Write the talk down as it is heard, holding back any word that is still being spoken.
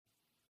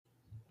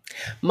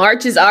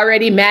March is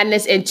already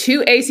madness and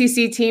 2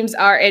 ACC teams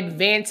are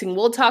advancing.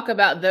 We'll talk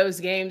about those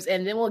games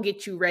and then we'll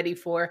get you ready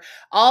for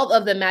all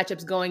of the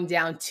matchups going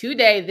down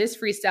today, this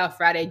Freestyle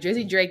Friday.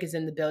 Drizzy Drake is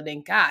in the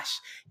building. Gosh,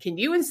 can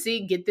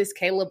UNC get this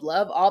Caleb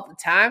Love all the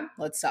time?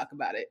 Let's talk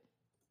about it.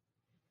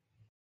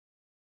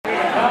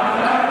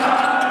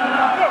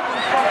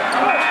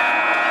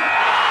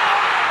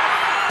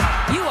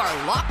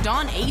 Locked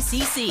On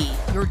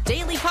ACC, your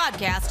daily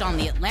podcast on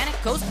the Atlantic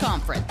Coast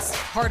Conference.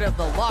 Part of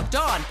the Locked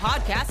On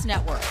Podcast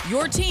Network,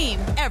 your team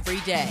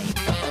every day.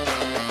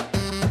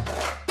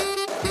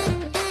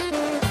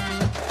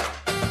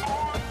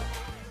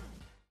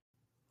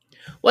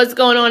 What's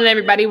going on,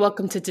 everybody?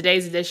 Welcome to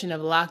today's edition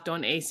of Locked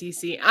On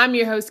ACC. I'm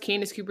your host,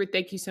 Candace Cooper.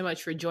 Thank you so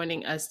much for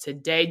joining us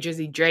today.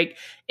 Drizzy Drake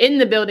in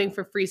the building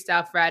for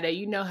Freestyle Friday.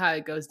 You know how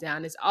it goes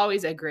down. It's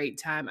always a great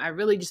time. I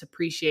really just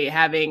appreciate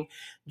having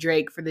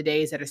Drake for the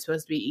days that are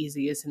supposed to be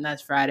easiest, and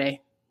that's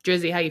Friday.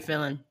 Drizzy, how you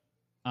feeling?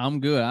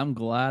 I'm good. I'm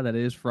glad that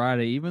it is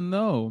Friday, even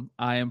though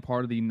I am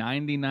part of the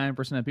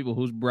 99% of people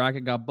whose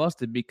bracket got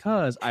busted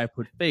because I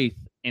put faith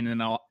in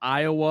an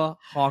Iowa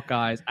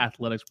Hawkeyes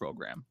athletics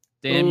program.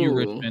 Damn you,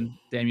 Richmond.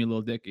 Damn you,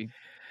 Lil Dicky.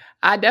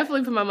 I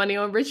definitely put my money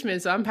on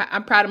Richmond, so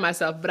I'm proud of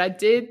myself. But I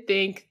did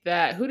think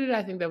that – who did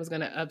I think that was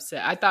going to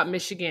upset? I thought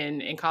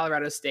Michigan and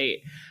Colorado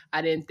State.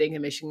 I didn't think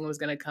that Michigan was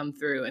going to come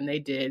through, and they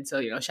did. So,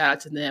 shout out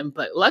to them.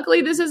 But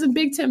luckily, this isn't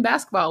Big Ten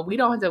basketball. We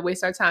don't have to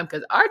waste our time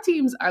because our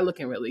teams are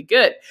looking really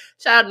good.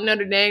 Shout out to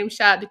Notre Dame.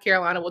 Shout out to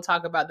Carolina. We'll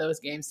talk about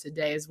those games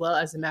today as well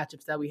as the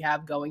matchups that we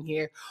have going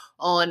here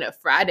on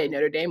Friday.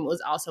 Notre Dame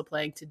was also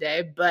playing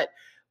today. But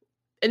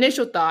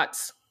initial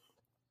thoughts –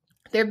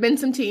 there have been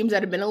some teams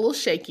that have been a little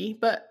shaky,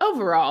 but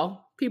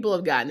overall, people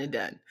have gotten it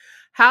done.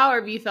 How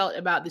have you felt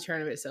about the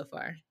tournament so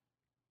far?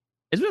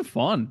 It's been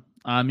fun.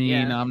 I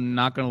mean, yeah. I'm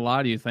not going to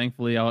lie to you.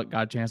 Thankfully, I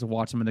got a chance to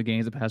watch some of the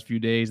games the past few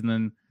days. And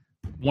then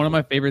one of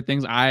my favorite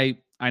things, I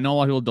know a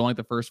lot of people don't like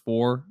the first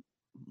four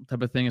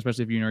type of thing,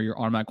 especially if you're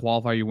automatic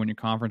qualifier, you win your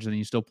conference, and then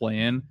you still play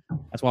in.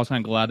 That's why I was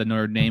kind of glad that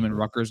Notre Dame and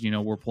Rutgers,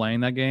 were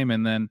playing that game.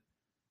 And then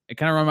it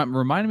kind of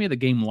reminded me of the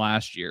game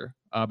last year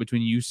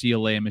between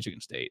UCLA and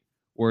Michigan State,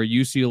 where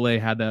UCLA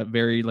had that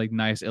very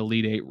nice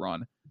Elite Eight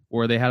run,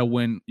 where they had to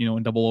win,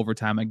 in double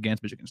overtime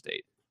against Michigan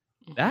State.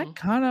 Mm-hmm. That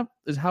kind of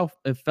is how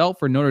it felt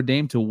for Notre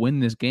Dame to win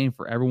this game,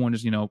 for everyone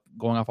just,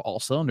 going off of all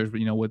cylinders,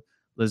 but, with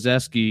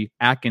Lezeski,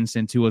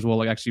 Atkinson too, as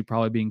well, actually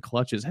probably being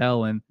clutch as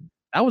hell. And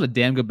that was a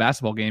damn good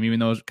basketball game, even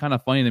though it was kind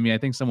of funny to me. I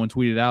think someone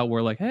tweeted out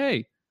where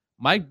hey,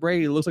 Mike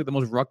Brady looks like the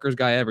most Rutgers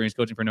guy ever, and he's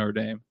coaching for Notre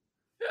Dame.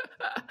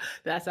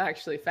 That's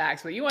actually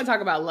facts. But you want to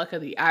talk about luck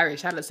of the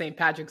Irish. How to St.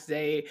 Patrick's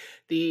Day,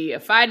 the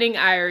Fighting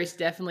Irish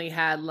definitely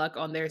had luck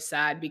on their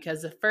side,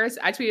 because the first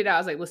I tweeted out, I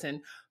was like,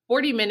 listen,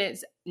 40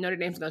 minutes, Notre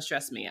Dame's going to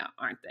stress me out,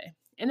 aren't they?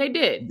 And they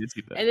did.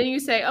 And then you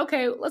say,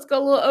 okay, let's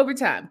go a little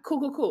overtime.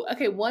 Cool.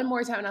 Okay, one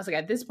more time. And I was like,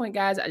 at this point,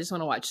 guys, I just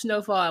want to watch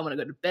snowfall. I want to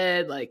go to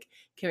bed.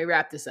 Can we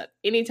wrap this up?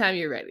 Anytime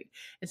you're ready.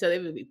 And so they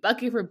would be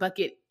bucket for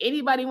bucket.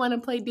 Anybody want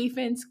to play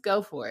defense?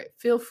 Go for it.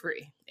 Feel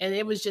free. And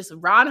it was just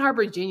Ron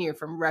Harper Jr.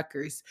 from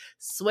Rutgers.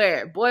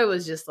 Swear, boy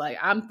was just like,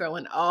 I'm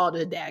throwing all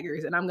the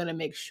daggers, and I'm going to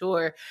make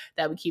sure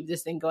that we keep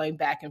this thing going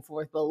back and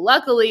forth. But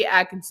luckily,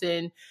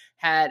 Atkinson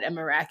had a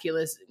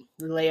miraculous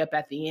layup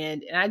at the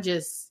end. And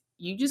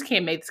you just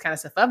can't make this kind of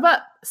stuff up.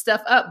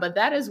 But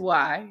that is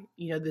why,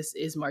 this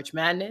is March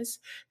Madness.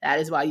 That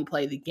is why you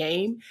play the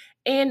game.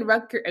 And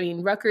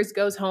Rutgers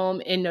goes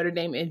home and Notre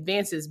Dame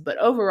advances. But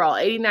overall,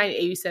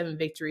 89-87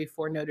 victory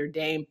for Notre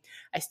Dame.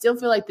 I still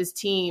feel like this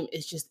team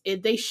is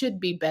they should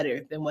be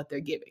better than what they're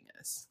giving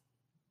us.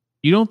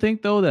 You don't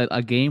think, though, that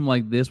a game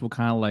like this will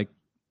kind of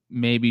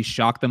maybe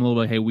shock them a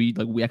little bit? Hey,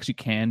 we actually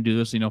can do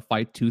this,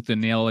 fight tooth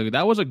and nail.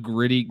 That was a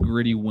gritty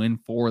win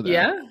for them.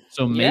 Yeah.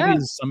 So maybe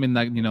it's something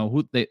that,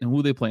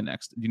 who they play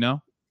next, do you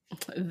know?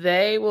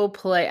 They will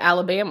play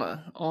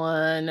Alabama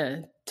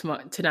on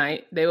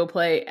tonight. They will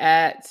play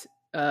at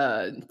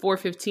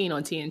 4:15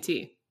 on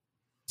TNT.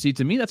 See,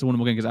 to me, that's a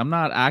winnable game, because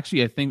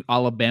I think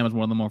Alabama's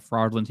one of the more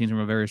fraudulent teams from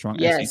a very strong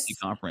SEC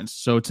conference.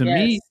 So to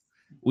me,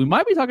 we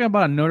might be talking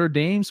about a Notre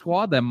Dame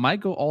squad that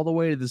might go all the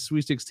way to the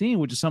Sweet 16,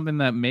 which is something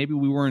that maybe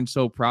we weren't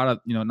so proud of,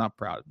 not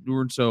proud. We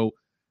weren't so,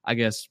 I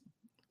guess,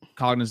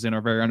 cognizant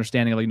or very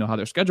understanding of how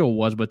their schedule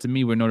was. But to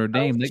me, with Notre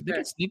Dame, they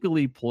can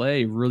sneakily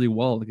play really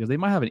well, because they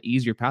might have an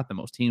easier path than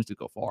most teams to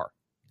go far.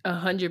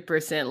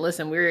 100%.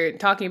 Listen, we're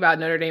talking about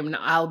Notre Dame and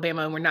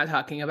Alabama, and we're not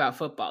talking about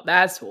football.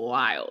 That's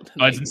wild.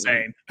 Oh, it's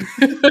insane.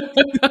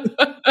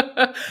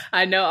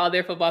 I know all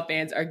their football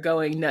fans are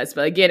going nuts.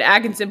 But again,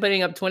 Atkinson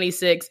putting up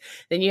 26.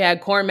 Then you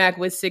had Cormac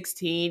with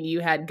 16.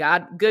 You had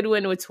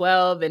Goodwin with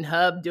 12, and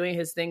Hub doing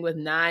his thing with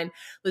 9.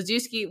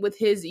 Lezuski with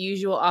his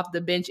usual off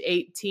the bench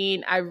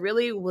 18. I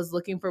really was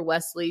looking for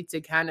Wesley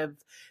to kind of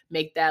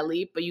make that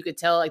leap, but you could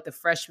tell the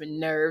freshman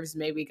nerves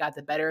maybe got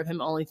the better of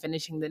him, only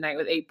finishing the night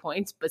with 8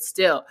 points. But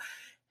still,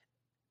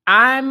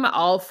 I'm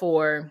all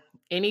for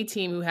any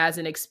team who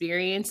hasn't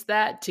experienced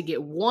that to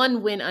get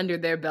one win under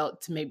their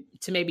belt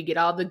to maybe get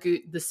all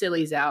the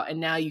sillies out, and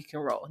now you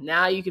can roll.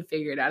 Now you can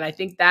figure it out. And I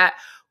think that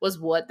was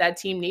what that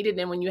team needed.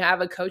 And when you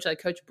have a coach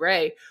like Coach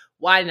Bray,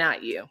 why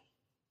not you?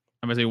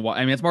 I'm gonna say why.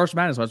 I mean, it's March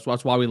Madness.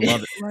 That's why we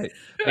love it, right?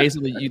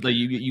 Basically,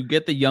 you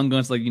get the young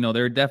guns, like,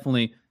 they're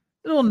definitely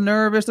a little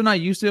nervous. They're not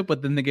used to it,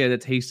 but then they get a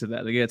taste of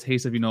that. They get a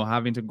taste of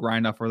having to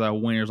grind up for that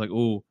win. It's like,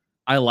 ooh,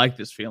 I like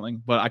this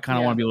feeling, but I kind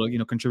of want to be able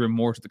to contribute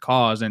more to the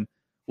cause. And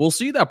we'll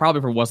see that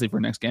probably for Wesley for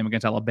next game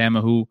against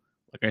Alabama, who,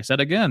 like I said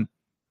again,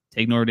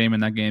 take Notre Dame in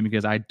that game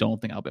because I don't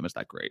think Alabama's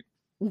that great.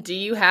 Do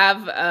you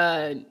have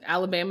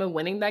Alabama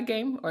winning that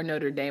game or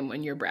Notre Dame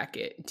in your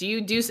bracket?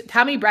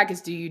 How many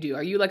brackets do you do?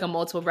 Are you like a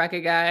multiple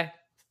bracket guy?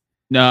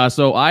 No,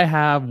 so I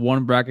have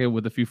one bracket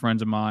with a few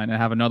friends of mine. I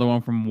have another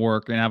one from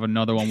work, and I have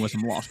another one with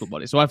some law school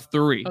buddies. So I have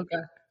 3.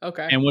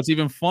 Okay. And what's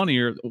even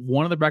funnier,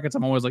 one of the brackets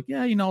I'm always like,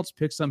 let's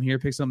pick some here,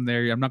 pick some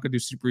there. I'm not gonna do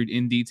super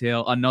in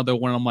detail. Another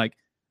one, I'm like,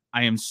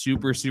 I am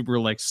super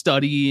like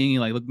studying,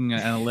 like looking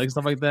at analytics,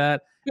 stuff like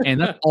that.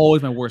 And that's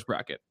always my worst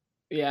bracket.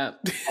 Yeah.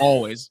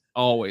 Always.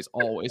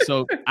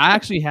 So I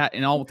actually had,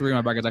 in all 3 of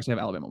my brackets, I actually have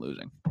Alabama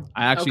losing.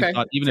 I actually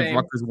thought even if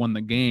Rutgers won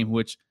the game,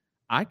 which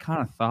I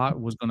kind of thought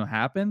was going to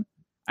happen,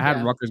 I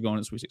had Rutgers going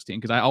to Sweet 16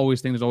 because I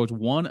always think there's always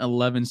one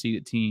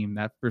 11-seeded team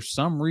that for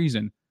some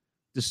reason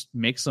just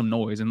makes some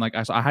noise. And like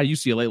I had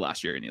UCLA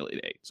last year in the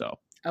Elite 8. So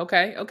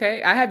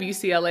okay. I have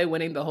UCLA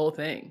winning the whole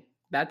thing.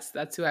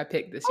 That's who I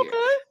picked this year.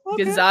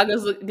 Okay.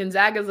 Gonzaga's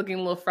looking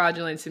a little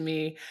fraudulent to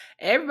me.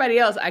 Everybody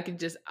else, I could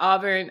just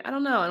Auburn. I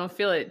don't know. I don't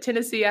feel it.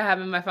 Tennessee, I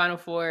have in my Final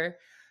Four.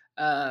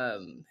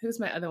 Who's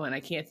my other one? I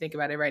can't think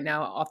about it right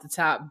now off the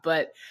top.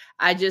 But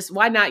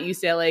why not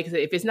UCLA? Because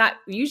if it's not,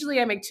 usually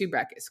I make 2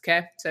 brackets.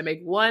 Okay, so I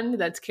make one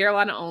that's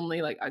Carolina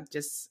only, like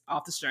just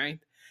off the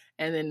strength.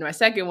 And then my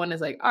second one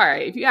is like, all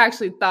right, if you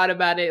actually thought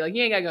about it, like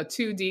you ain't got to go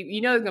too deep.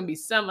 There's going to be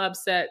some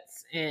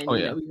upsets and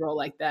we roll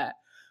like that.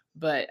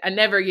 But I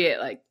never get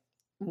like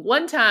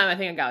one time, I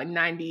think I got like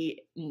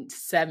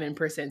 97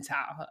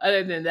 percentile.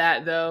 Other than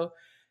that, though,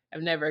 I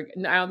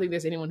don't think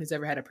there's anyone who's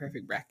ever had a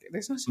perfect bracket.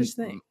 There's no such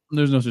thing.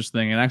 There's no such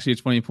thing. And actually,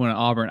 it's funny you point at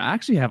Auburn. I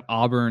actually have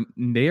Auburn.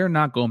 They are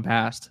not going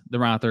past the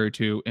round of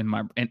 32 in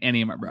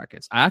any of my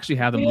brackets. I actually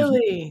have them.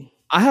 Really?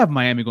 I have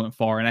Miami going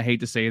far, and I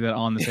hate to say that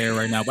on this air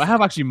right now, but I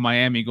have actually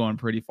Miami going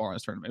pretty far in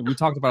this tournament. We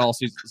talked about all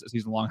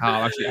season long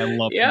how actually I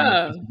love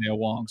Dale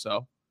Wong.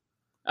 So.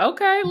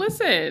 Okay,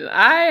 listen,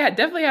 I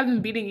definitely have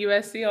them beating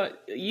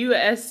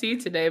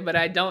USC today, but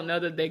I don't know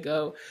that they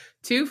go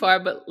too far.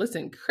 But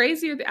listen,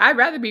 crazier. I'd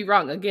rather be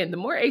wrong. Again, the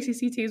more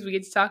ACC teams we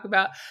get to talk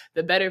about,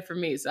 the better for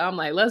me. So I'm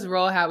like, let's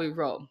roll how we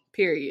roll,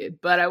 period.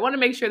 But I want to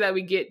make sure that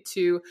we get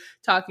to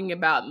talking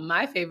about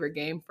my favorite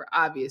game for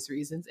obvious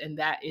reasons, and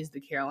that is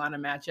the Carolina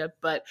matchup.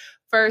 But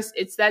first,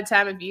 it's that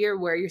time of year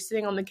where you're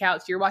sitting on the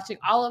couch, you're watching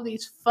all of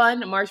these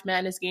fun March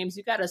Madness games.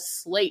 You got a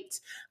slate.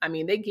 I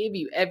mean, they give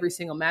you every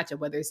single matchup,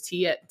 whether it's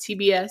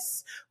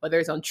TBS, whether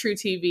it's on True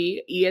TV,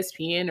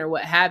 ESPN, or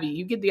what have you.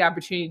 You get the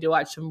opportunity to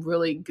watch some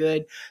really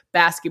good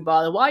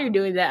basketball. And while you're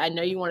doing that, I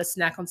know you want to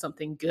snack on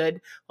something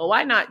good. Well,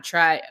 why not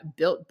try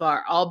Built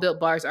Bar? All Built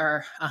Bars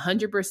are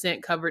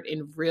 100% covered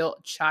in real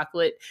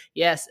chocolate.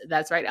 Yes,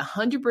 that's right.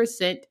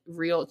 100%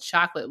 real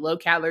chocolate, low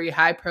calorie,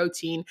 high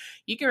protein.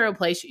 You can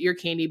replace your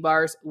candy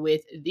bars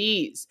with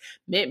these: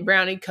 mint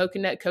brownie,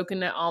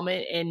 coconut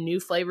almond, and new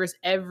flavors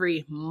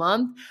every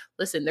month.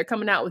 Listen, they're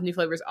coming out with new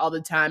flavors all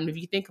the time. If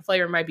you think a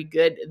flavor might be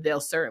good,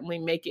 they'll certainly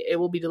make it. It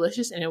will be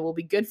delicious and it will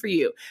be good for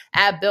you.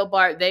 At Built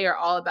Bar, they are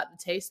all about the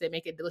taste. They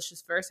make it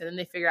delicious first, and then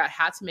they figure out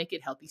how to make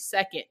it healthy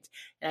second.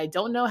 And I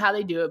don't know how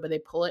they do it, but they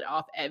pull it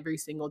off every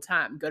single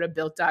time. Go to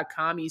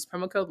Built.com, use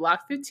promo code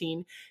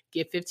LOCK15,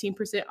 get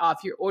 15%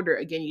 off your order.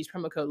 Again, use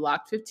promo code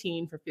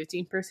LOCK15 for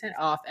 15%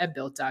 off at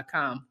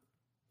Built.com.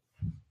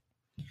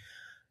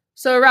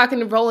 So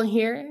rocking and rolling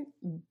here,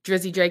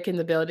 Drizzy Drake in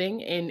the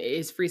building, and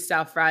it's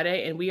Freestyle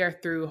Friday, and we are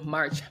through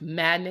March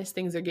Madness.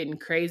 Things are getting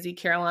crazy.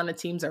 Carolina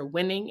teams are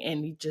winning,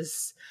 and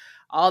just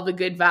all the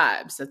good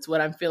vibes. That's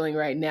what I'm feeling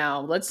right now.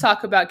 Let's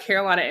talk about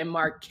Carolina and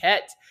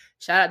Marquette.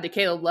 Shout out to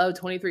Caleb Love,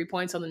 23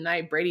 points on the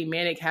night. Brady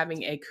Manick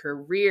having a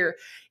career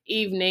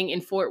evening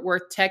in Fort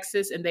Worth,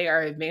 Texas, and they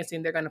are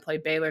advancing. They're going to play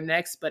Baylor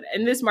next. But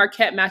in this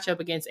Marquette matchup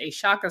against a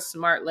Shaka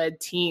Smart-led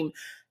team,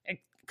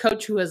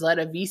 coach who has led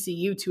a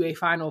VCU to a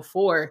Final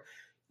Four,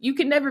 you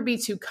can never be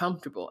too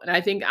comfortable. And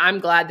I think I'm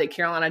glad that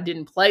Carolina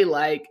didn't play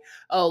like,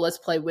 oh, let's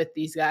play with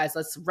these guys.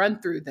 Let's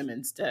run through them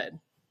instead.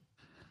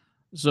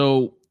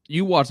 So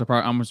you watched the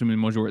part, I'm assuming,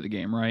 the majority of the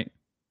game, right?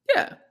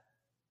 Yeah.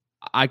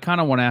 I kind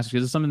of want to ask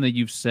you, this is something that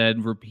you've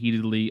said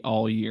repeatedly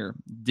all year.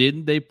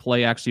 Did they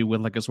play actually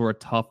with like a sort of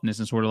toughness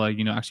and sort of like,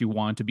 actually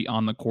wanting to be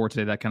on the court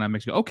today that kind of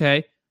makes you,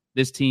 okay,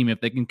 this team, if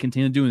they can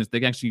continue doing this,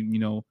 they can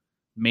actually,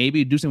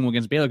 maybe do something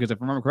against Baylor, because if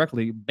I remember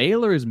correctly,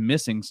 Baylor is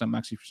missing some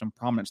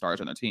prominent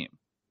stars on the team.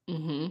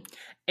 Mm-hmm.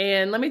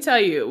 And let me tell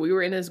you, we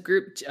were in this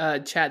group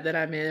chat that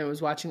I'm in and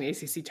was watching the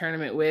ACC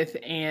tournament with,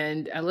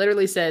 and I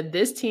literally said,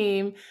 this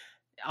team,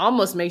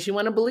 almost makes you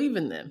want to believe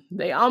in them.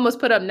 They almost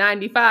put up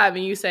 95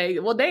 and you say,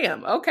 well,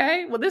 damn,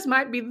 okay, well, this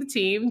might be the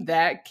team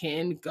that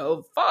can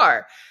go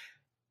far.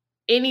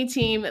 Any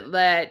team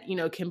that,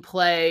 can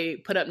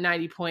put up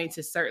 90 points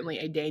is certainly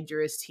a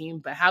dangerous team,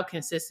 but how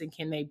consistent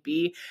can they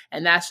be?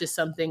 And that's just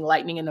something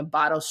lightning in a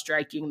bottle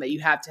striking that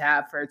you have to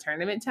have for a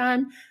tournament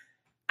time.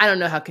 I don't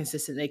know how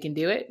consistent they can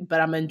do it, but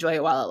I'm going to enjoy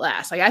it while it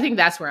lasts. Like, I think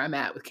that's where I'm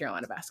at with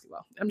Carolina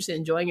basketball. I'm just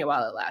enjoying it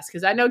while it lasts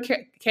because I know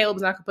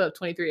Caleb's not going to put up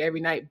 23 every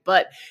night,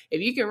 but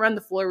if you can run the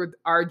floor with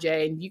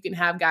RJ and you can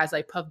have guys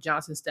like Puff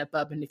Johnson step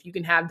up, and if you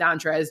can have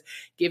Dontrez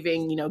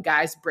giving,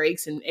 guys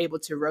breaks and able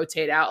to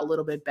rotate out a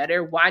little bit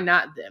better, why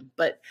not them?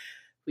 But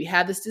we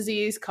have this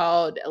disease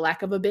called a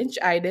lack of a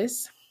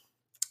benchitis.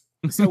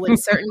 So when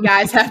certain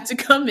guys have to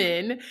come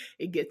in,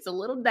 it gets a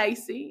little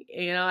dicey.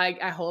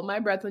 I hold my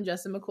breath when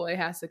Justin McCoy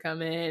has to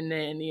come in,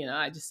 and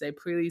I just say,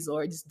 please,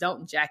 Lord, just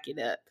don't jack it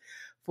up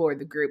for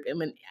the group. And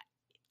when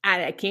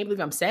I can't believe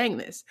I'm saying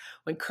this,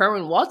 when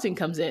Kerwin Walton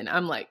comes in,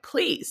 I'm like,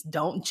 please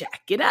don't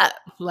jack it up.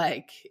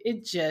 Like,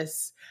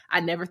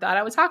 I never thought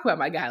I would talk about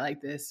my guy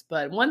like this.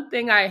 But one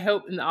thing I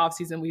hope in the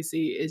offseason we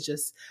see is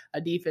just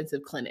a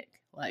defensive clinic.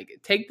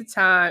 Like, take the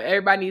time.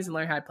 Everybody needs to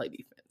learn how to play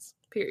defense,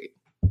 period.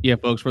 Yeah,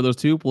 folks, for those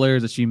two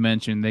players that you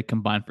mentioned, they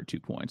combined for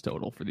 2 points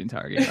total for the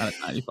entire game out of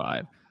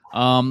 95.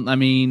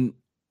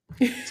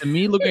 To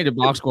me, looking at the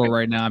box score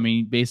right now,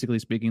 basically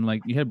speaking,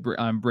 like you had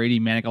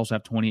Brady Manek also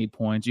have 28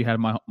 points. You had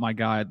my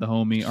guy, the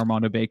homie,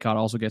 Armando Bacot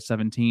also get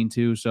 17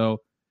 too.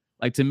 So,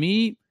 like, to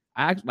me,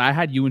 I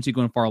had UNC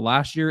going far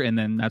last year, and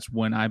then that's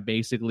when I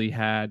basically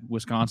had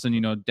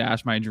Wisconsin,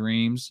 dash my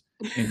dreams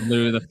in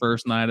literally the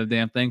first night of the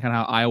damn thing, kind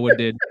of how Iowa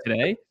did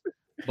today.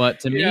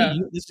 But to me,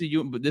 this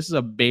is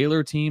a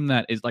Baylor team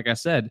that is, like I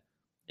said,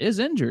 is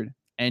injured,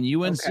 and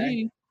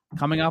UNC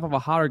coming off of a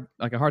hard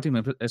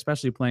team,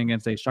 especially playing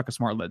against a Shaka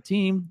Smart-led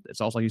team.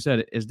 It's also, like you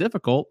said, is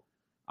difficult.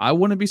 I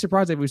wouldn't be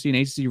surprised if we see an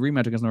ACC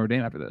rematch against Notre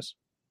Dame after this.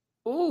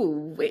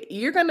 Ooh, wait,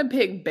 you're gonna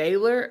pick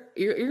Baylor?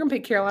 You're gonna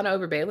pick Carolina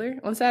over Baylor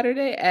on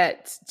Saturday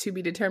at to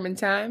be determined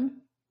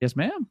time? Yes,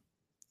 ma'am.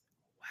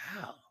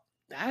 Wow,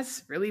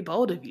 that's really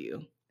bold of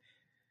you.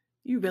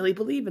 You really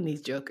believe in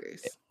these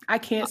jokers. I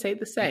can't say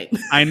the same.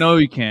 I know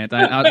you can't.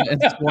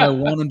 That's why I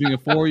want them doing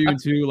it for you.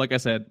 And two, like I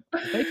said,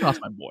 they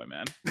cost my boy,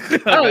 man.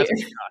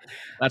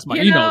 That's my,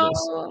 you know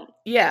this.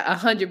 Yeah,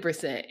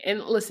 100%.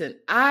 And listen,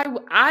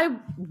 I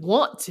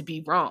want to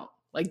be wrong.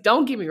 Like,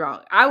 don't get me wrong.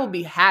 I will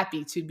be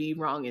happy to be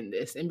wrong in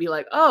this and be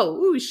like,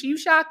 you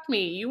shocked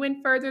me. You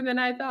went further than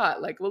I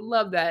thought. Like, we'll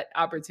love that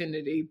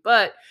opportunity.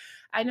 But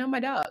I know my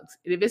dogs.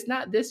 And if it's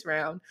not this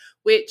round,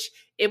 which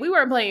if we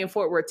weren't playing in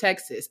Fort Worth,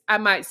 Texas, I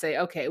might say,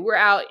 okay, we're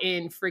out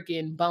in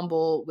freaking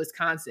Bumble,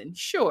 Wisconsin.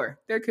 Sure,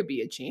 there could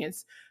be a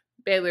chance.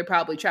 Baylor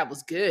probably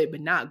travels good,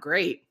 but not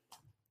great.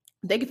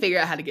 They can figure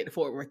out how to get to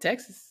Fort Worth,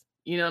 Texas.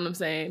 You know what I'm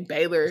saying?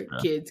 Baylor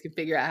kids can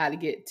figure out how to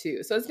get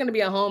to. So it's going to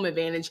be a home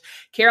advantage.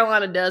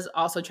 Carolina does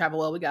also travel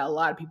well. We got a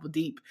lot of people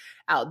deep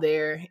out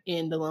there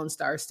in the Lone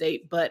Star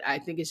State. But I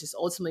think it's just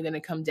ultimately going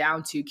to come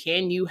down to,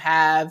 can you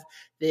have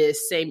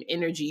this same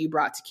energy you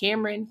brought to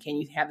Cameron? Can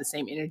you have the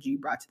same energy you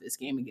brought to this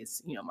game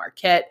against,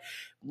 Marquette?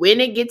 When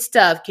it gets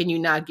tough, can you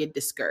not get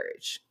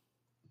discouraged?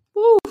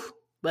 Woo!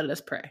 Let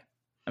us pray.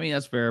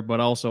 That's fair,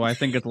 but also I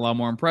think it's a lot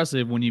more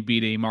impressive when you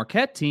beat a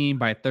Marquette team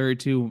by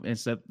 32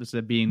 instead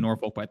of being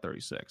Norfolk by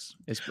 36.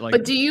 It's like,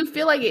 but do you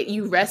feel like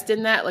you rest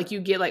in that? Like, you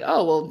get like,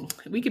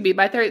 we could beat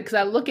by 30, because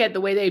I look at the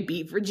way they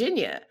beat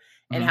Virginia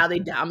and how they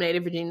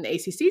dominated Virginia in the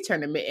ACC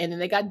tournament, and then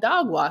they got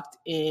dog walked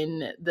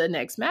in the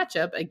next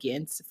matchup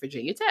against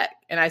Virginia Tech.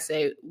 And I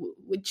say,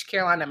 which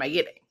Carolina am I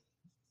getting?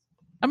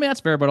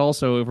 That's fair, but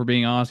also, if we're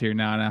being honest here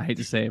now, and I hate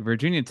to say it,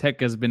 Virginia Tech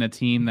has been a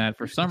team that,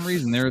 for some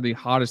reason, they're the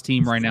hottest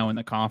team right now in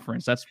the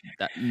conference. That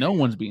no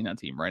one's beating that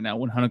team right now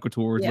when Hunter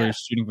Couture is literally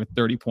shooting for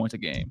 30 points a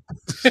game.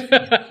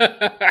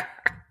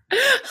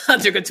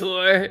 Hunter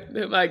Couture,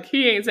 like,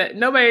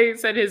 nobody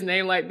said his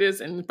name like this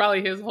in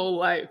probably his whole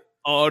life.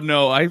 Oh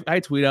no, I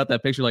tweet out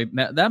that picture, like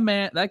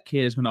that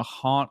kid is going to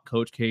haunt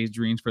Coach K's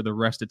dreams for the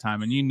rest of the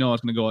time, and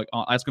it's going to go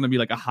it's going to be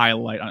like a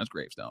highlight on his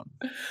gravestone.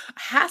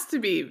 Has to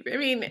be.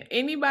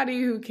 Anybody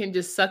who can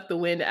just suck the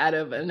wind out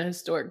of an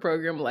historic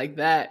program like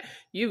that,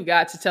 you've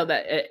got to tell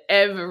that at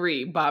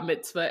every bar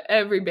mitzvah,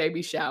 every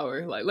baby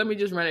shower. Like, let me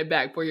just run it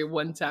back for you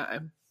one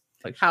time.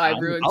 Like, how I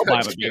ruined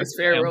Coach K's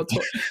farewell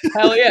tour.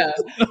 Hell yeah.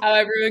 How I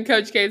ruined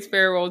Coach K's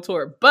farewell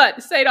tour. But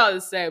to say it all to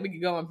say, we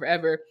could go on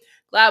forever.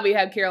 Glad we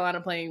have Carolina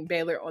playing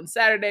Baylor on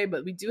Saturday,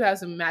 but we do have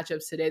some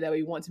matchups today that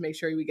we want to make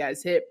sure you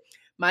guys hit.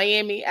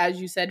 Miami,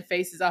 as you said,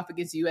 faces off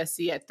against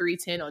USC at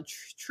 3:10 on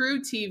True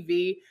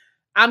TV.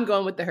 I'm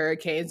going with the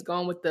Hurricanes,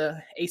 going with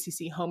the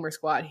ACC Homer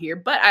squad here,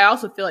 but I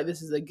also feel like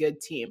this is a good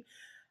team.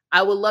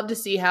 I would love to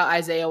see how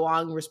Isaiah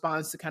Wong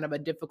responds to kind of a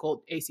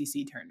difficult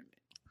ACC tournament.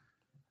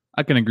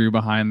 I can agree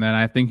behind that.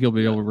 I think he'll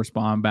be able to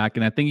respond back,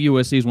 and I think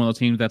USC is one of those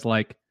teams that's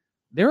like,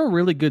 they're a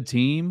really good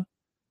team,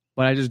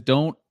 but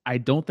I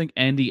don't think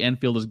Andy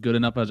Enfield is good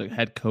enough as a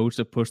head coach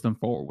to push them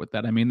forward with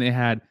that. They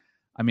had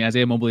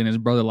Isaiah Mobley and his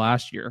brother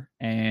last year,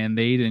 and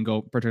they didn't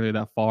go particularly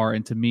that far.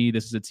 And to me,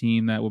 this is a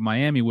team that with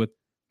Miami, with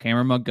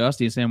Cameron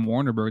McGusty and Sam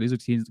Warnerberg. These are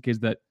kids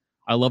that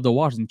I love to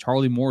watch. And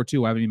Charlie Moore,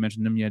 too. I haven't even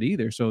mentioned him yet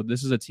either. So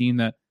this is a team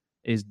that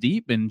is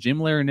deep. And Jim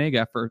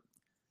Larrañaga,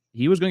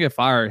 he was going to get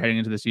fired heading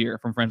into this year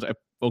from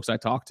folks I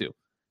talked to.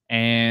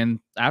 And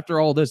after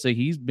all this,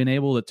 he's been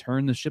able to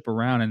turn the ship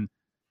around. And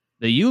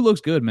the U looks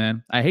good,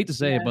 man. I hate to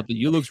say it, but the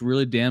U looks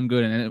really damn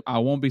good. And I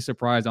won't be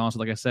surprised, honestly.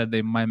 Like I said,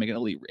 they might make an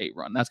Elite 8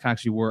 run. That's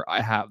actually where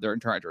I have their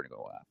entire journey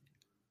go at.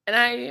 And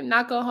I am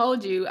not going to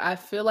hold you. I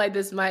feel like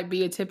this might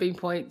be a tipping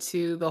point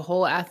to the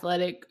whole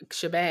athletic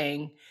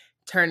shebang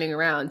turning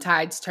around,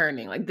 tides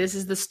turning. Like, this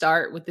is the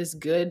start with this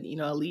good,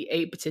 Elite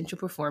 8 potential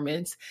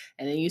performance.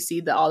 And then you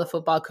see all the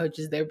football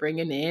coaches they're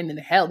bringing in, and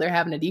hell, they're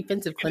having a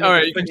defensive clinic. All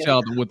right, you can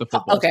tell them with the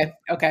football. Okay.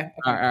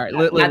 All right.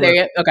 Not there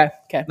yet? Okay.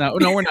 No,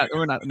 we're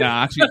not. No,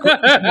 actually,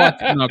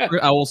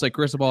 I will say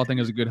Cristobal I think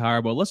is a good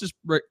hire, but let's just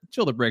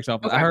chill the brakes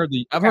off. Okay.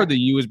 I've heard the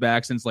U is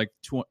back since like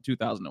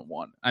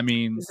 2001. I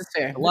mean, this is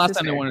fair. The last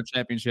time they won a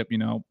championship,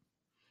 no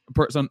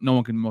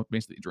one can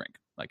basically drink.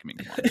 Like, I mean,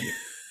 come on.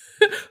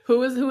 Who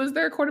was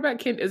their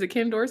quarterback? Is it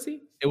Ken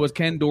Dorsey? It was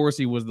Ken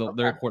Dorsey was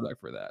their quarterback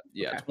for that.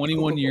 Yeah, okay.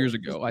 21 years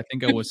ago. I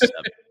think I was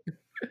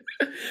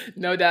 7.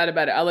 No doubt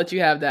about it. I'll let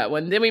you have that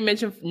one. Then we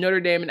mentioned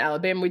Notre Dame and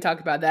Alabama. We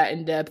talked about that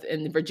in depth.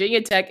 And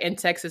Virginia Tech and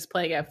Texas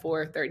playing at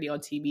 4:30 on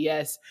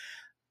TBS.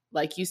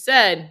 Like you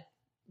said,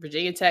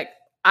 Virginia Tech,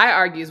 I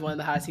argue, is one of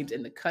the hottest teams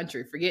in the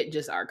country. Forget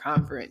just our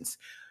conference.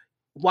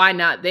 Why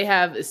not? They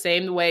have the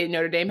same way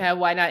Notre Dame have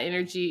why not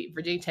energy.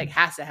 Virginia Tech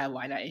has to have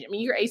why not. I mean,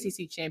 you're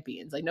ACC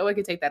champions. Like, no one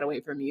can take that away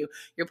from you.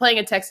 You're playing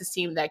a Texas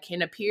team that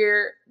can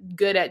appear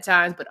good at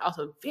times, but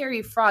also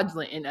very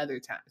fraudulent in other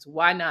times.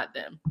 Why not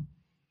them?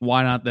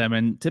 Why not them?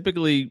 And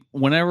typically,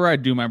 whenever I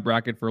do my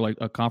bracket for like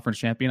a conference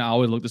champion, I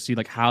always look to see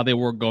like how they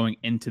were going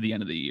into the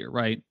end of the year,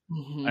 right?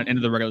 Mm-hmm.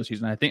 Into the regular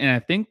season. I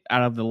think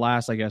out of the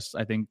last,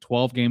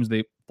 12 games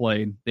they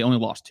played, they only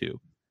lost 2.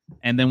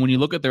 And then when you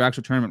look at their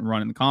actual tournament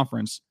run in the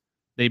conference,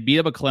 they beat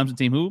up a Clemson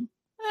team who,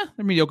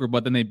 they're mediocre,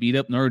 but then they beat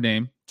up Notre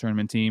Dame,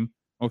 tournament team,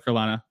 North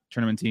Carolina,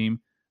 tournament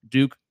team,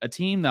 Duke, a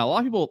team that a lot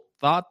of people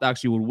thought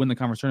actually would win the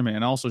conference tournament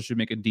and also should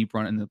make a deep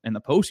run in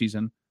the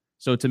postseason.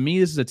 So to me,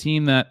 this is a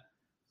team that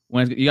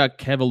when you got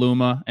Kev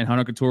Aluma and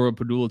Hunter Couture,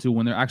 Padula too,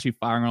 when they're actually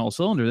firing on all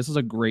cylinders, this is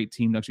a great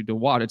team to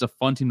watch. It's a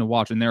fun team to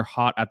watch, and they're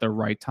hot at the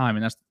right time.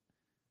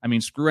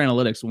 And screw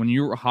analytics. When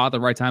you're hot at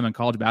the right time in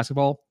college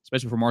basketball,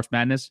 especially for March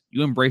Madness,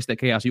 you embrace the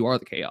chaos. You are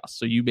the chaos.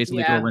 So you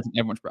basically throw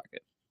everyone's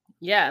bracket.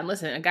 Yeah, and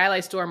listen, a guy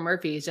like Storm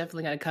Murphy is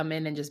definitely going to come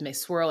in and just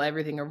swirl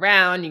everything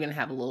around. You're going to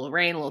have a little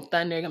rain, a little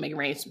thunder. You're going to make it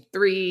rain some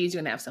threes.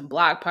 You're going to have some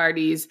block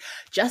parties.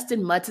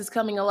 Justin Mutz is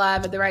coming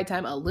alive at the right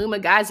time. Aluma,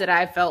 guys that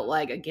I felt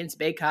like against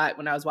Baycott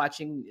when I was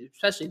watching,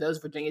 especially those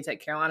Virginia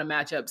Tech Carolina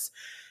matchups.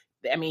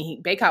 I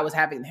mean, Baycott was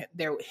having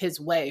his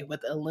way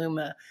with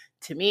Aluma.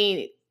 To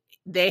me,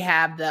 they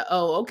have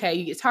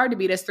it's hard to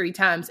beat us 3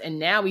 times, and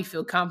now we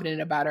feel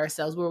confident about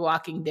ourselves. We're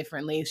walking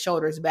differently,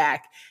 shoulders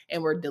back,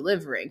 and we're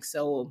delivering.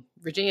 So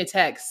Virginia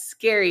Tech,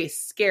 scary,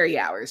 scary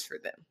hours for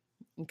them.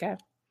 Okay?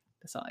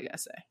 That's all I got to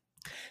say.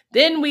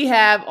 Then we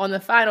have on the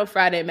final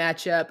Friday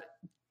matchup,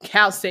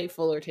 Cal State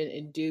Fullerton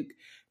and Duke.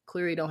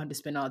 Clearly don't have to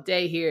spend all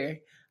day here.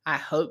 I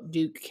hope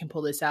Duke can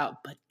pull this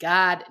out, but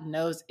God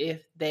knows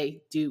if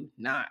they do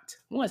not.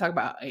 We want to talk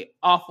about an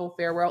awful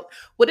farewell.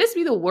 Would this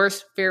be the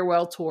worst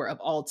farewell tour of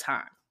all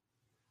time?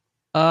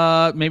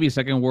 Maybe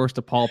second worst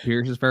to Paul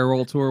Pierce's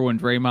farewell tour when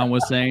Draymond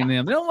was saying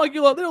them, they don't love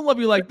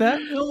you like that.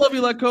 They don't love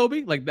you like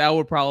Kobe. Like, that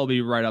would probably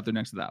be right up there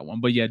next to that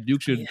one. But yeah,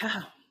 Duke should.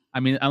 Yeah. I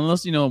mean,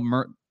 unless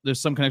there's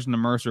some connection to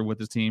Mercer with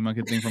this team, I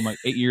could think from like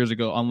 8 years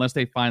ago. Unless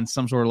they find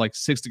some sort of like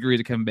 6 degrees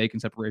of Kevin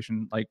Bacon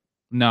separation, like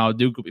no,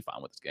 Duke will be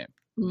fine with this game.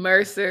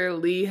 Mercer,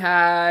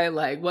 Lehigh,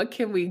 like what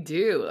can we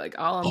do? Like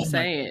all I'm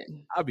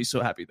saying. I'd be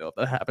so happy though if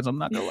that happens. I'm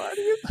not gonna lie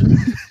to you.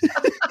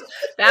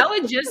 That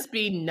would just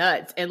be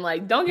nuts. And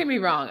like, don't get me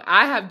wrong,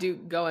 I have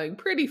Duke going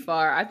pretty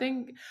far. I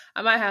think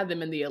I might have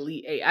them in the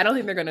Elite 8. I don't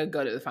think they're going to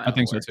go to the Final Four. I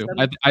think so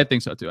too. I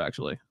think so too,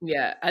 actually.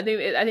 Yeah, I think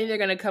they're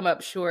going to come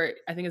up short.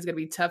 I think it's going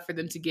to be tough for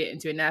them to get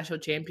into a national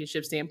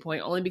championship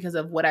standpoint, only because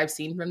of what I've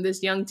seen from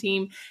this young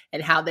team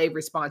and how they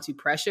respond to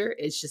pressure.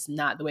 It's just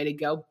not the way to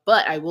go.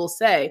 But I will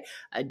say,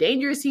 a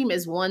dangerous team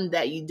is one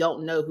that you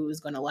don't know who is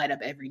going to light up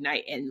every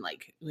night. And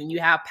like when you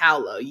have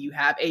Paolo, you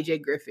have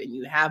AJ Griffin,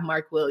 you have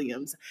Mark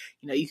Williams,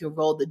 you can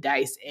roll the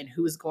dice and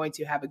who's going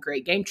to have a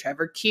great game.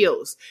 Trevor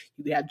Keels.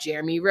 You could have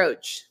Jeremy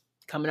Roach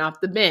coming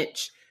off the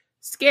bench.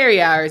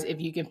 Scary hours if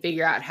you can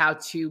figure out how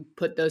to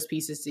put those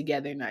pieces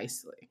together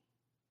nicely.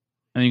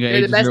 And you got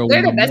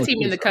they're the best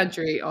team in the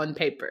country on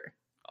paper.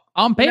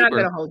 On paper. They're not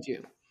going to hold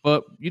you.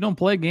 But you don't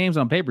play games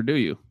on paper, do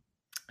you?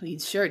 You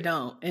sure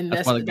don't. And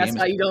that's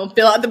why you don't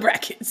fill out the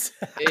brackets.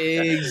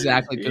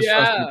 Exactly.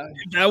 Yeah.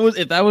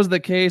 If that was the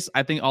case,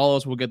 I think all of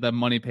us will get that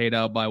money paid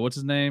out by what's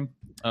his name?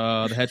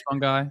 The hedge fund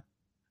guy.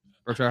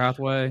 Berkshire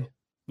Hathaway.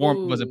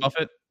 Was it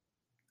Buffett?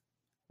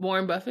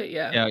 Warren Buffett,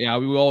 yeah. Yeah.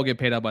 We will all get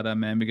paid out by that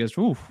man because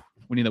we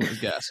need that with his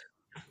gas.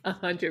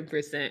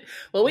 100%.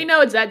 Well, we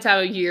know it's that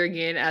time of year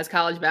again as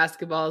college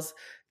basketball's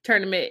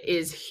tournament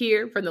is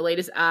here. From the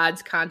latest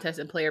odds, contests,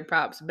 and player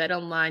props,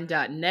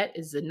 betonline.net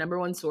is the number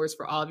one source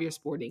for all of your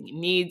sporting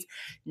needs.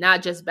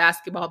 Not just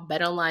basketball,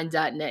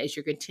 betonline.net is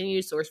your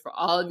continued source for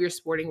all of your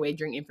sporting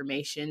wagering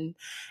information,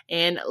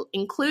 and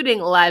including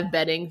live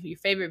betting, your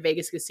favorite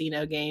Vegas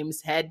casino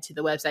games. Head to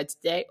the website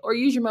today or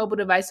use your mobile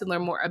device to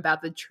learn more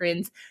about the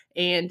trends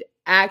and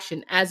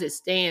action. As it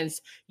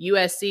stands,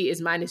 USC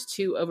is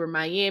 -2 over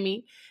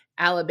Miami.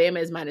 Alabama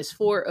is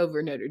 -4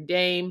 over Notre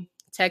Dame.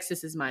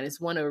 Texas is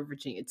 -1 over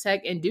Virginia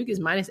Tech, and Duke is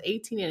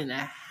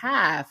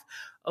 -18.5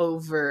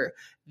 over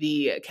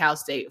the Cal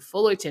State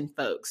Fullerton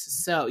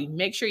folks. So you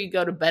make sure you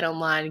go to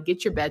BetOnline and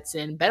get your bets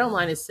in.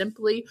 BetOnline is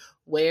simply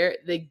where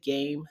the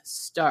game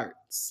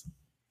starts.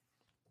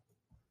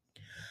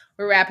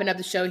 We're wrapping up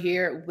the show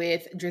here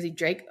with Drizzy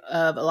Drake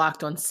of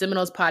Locked On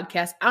Seminoles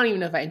podcast. I don't even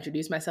know if I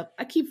introduced myself.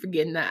 I keep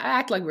forgetting that. I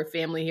act like we're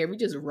family here. We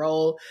just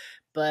roll.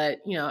 But,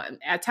 you know,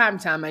 at time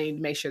to time, I need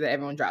to make sure that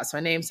everyone drops my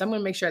name. So I'm going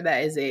to make sure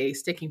that is a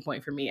sticking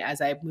point for me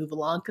as I move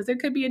along, because there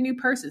could be a new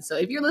person. So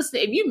if you're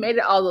listening, if you made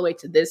it all the way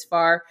to this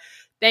far,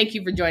 thank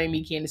you for joining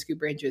me, Candace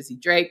Cooper and Drizzy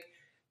Drake.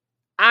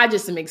 I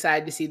just am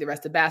excited to see the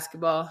rest of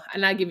basketball.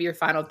 And I give you your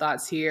final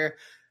thoughts here.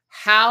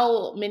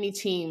 How many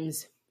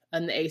teams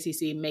in the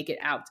ACC make it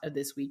out of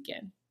this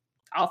weekend?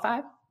 All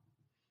 5?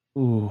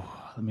 Ooh,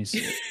 let me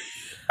see.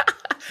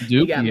 Duke,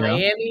 you got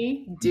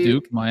Miami,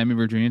 Duke, Miami,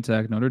 Virginia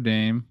Tech, Notre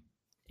Dame.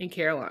 In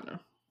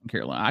Carolina.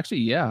 Actually,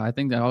 yeah, I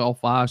think that all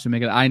 5 should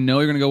make it. I know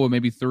you're going to go with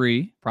maybe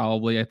 3,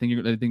 probably. I think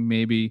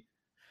maybe.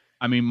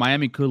 I mean,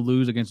 Miami could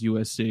lose against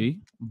USC,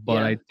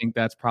 but I think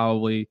that's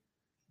probably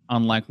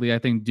unlikely. I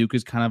think Duke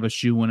is kind of a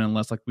shoe-in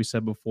unless, like we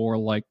said before,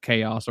 like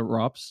chaos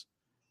erupts,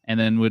 and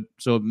then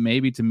so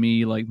maybe to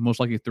me, like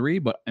most likely 3,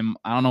 but I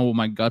don't know what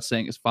my gut's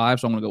saying is 5,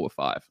 so I'm going to go with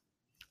 5.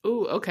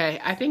 Ooh, okay.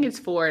 I think it's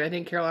 4, and I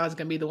think Carolina's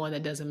going to be the one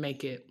that doesn't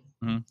make it.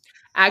 Mm-hmm.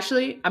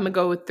 Actually, I'm going to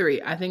go with 3.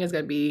 I think it's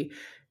going to be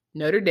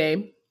Notre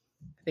Dame.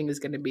 I think it's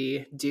going to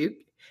be Duke.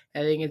 I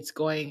think it's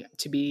going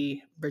to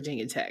be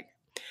Virginia Tech.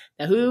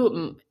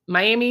 Now,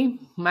 Miami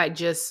might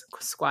just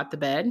squat the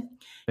bed.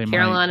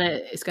 Carolina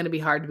is going to be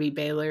hard to beat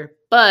Baylor.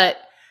 But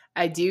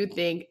I do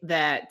think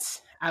that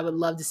I would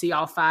love to see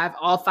all 5.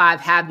 All 5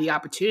 have the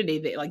opportunity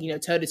that, like, you know,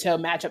 toe-to-toe,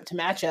 matchup to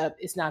matchup.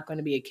 It's not going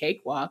to be a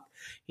cakewalk,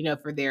 you know,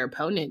 for their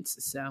opponents.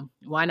 So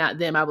why not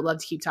them? I would love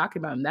to keep talking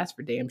about them. That's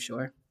for damn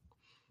sure.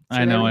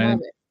 I know.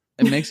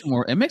 It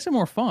makes it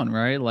more fun,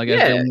 right? Like,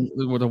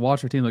 to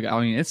watch our team. Like,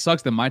 I mean, it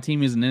sucks that my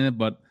team isn't in it,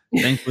 but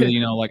thankfully, you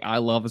know, like, I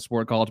love the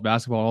sport of college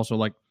basketball. Also,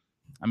 like,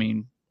 I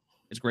mean,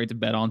 it's great to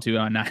bet on too.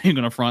 I'm not even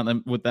going to front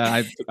them with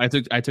that. I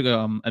took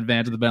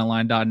advantage of the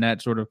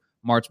betonline.net sort of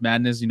March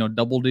Madness, you know,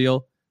 double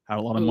deal. Had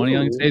a lot of money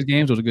on today's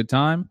games. It was a good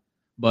time.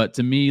 But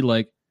to me,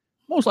 like,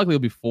 most likely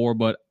it'll be 4,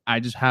 but I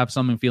just have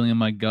something feeling in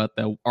my gut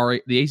that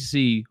the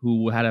ACC,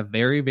 who had a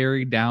very,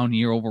 very down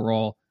year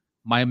overall,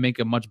 might make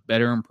a much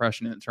better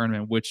impression in the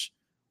tournament, which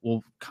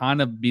will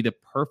kind of be the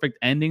perfect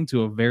ending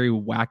to a very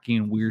wacky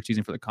and weird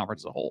season for the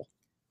conference as a whole.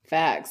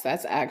 Facts.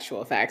 That's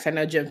actual facts. I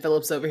know Jim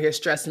Phillips over here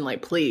stressing,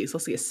 like, please,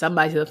 let's get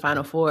somebody to the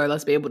Final Four.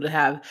 Let's be able to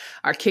have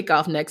our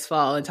kickoff next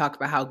fall and talk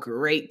about how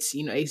great,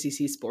 you know,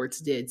 ACC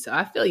sports did. So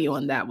I feel you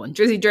on that one.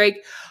 Drizzy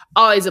Drake,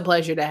 always a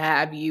pleasure to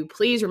have you.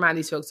 Please remind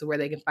these folks of where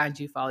they can find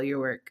you, follow your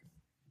work.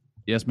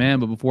 Yes, ma'am.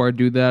 But before I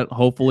do that,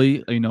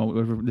 hopefully, you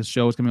know, this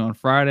show is coming on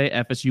Friday.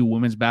 FSU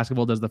women's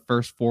basketball does the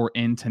first 4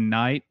 in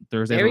tonight.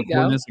 Thursday, there we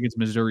go. Against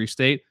Missouri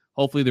State.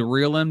 Hopefully, the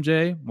real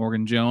MJ,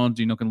 Morgan Jones,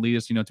 you know, can lead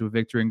us, you know, to a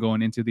victory and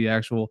going into the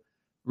actual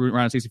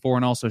round of 64.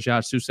 And also, shout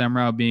out to Sue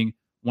Semrau being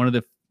one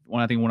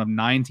of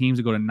 9 teams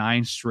to go to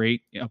 9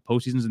 straight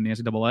postseasons in the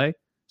NCAA.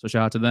 So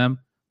shout out to them.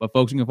 But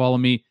folks, you can follow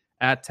me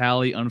at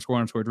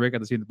Tally__Drake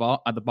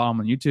at the bottom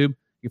on YouTube.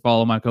 You can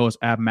follow my co-host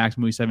at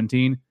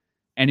MaxMovie17.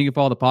 And you can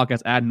follow the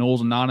podcast at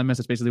Knowles Anonymous.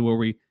 It's basically where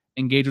we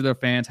engage with our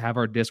fans, have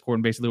our Discord,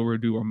 and basically where we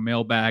do our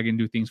mailbag and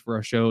do things for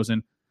our shows.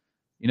 And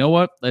you know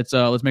what? Let's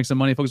make some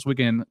money focus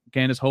weekend.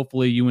 Candace,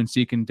 hopefully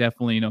UNC can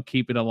definitely, you know,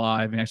 keep it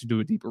alive and actually do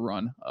a deeper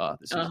run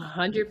this season.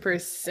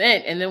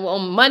 100%. And then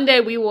on Monday,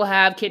 we will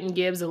have Kitten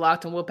Gibbs of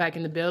Locked On Wolfpack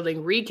in the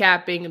building,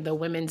 recapping the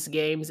women's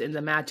games and the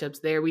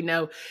matchups there. We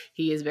know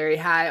he is very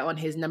high on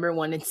his number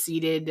 1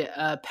 seeded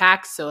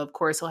pack. So, of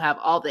course, he'll have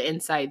all the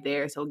insight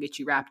there. So, we'll get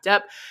you wrapped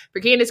up. For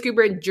Candace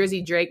Cooper and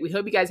Drizzy Drake, we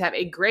hope you guys have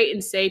a great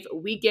and safe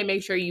weekend.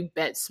 Make sure you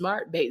bet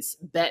smart,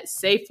 bet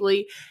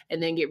safely,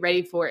 and then get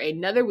ready for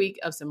another week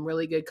of some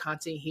really good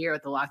content here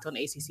at the Locked On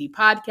ACC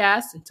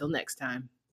podcast. Until next time.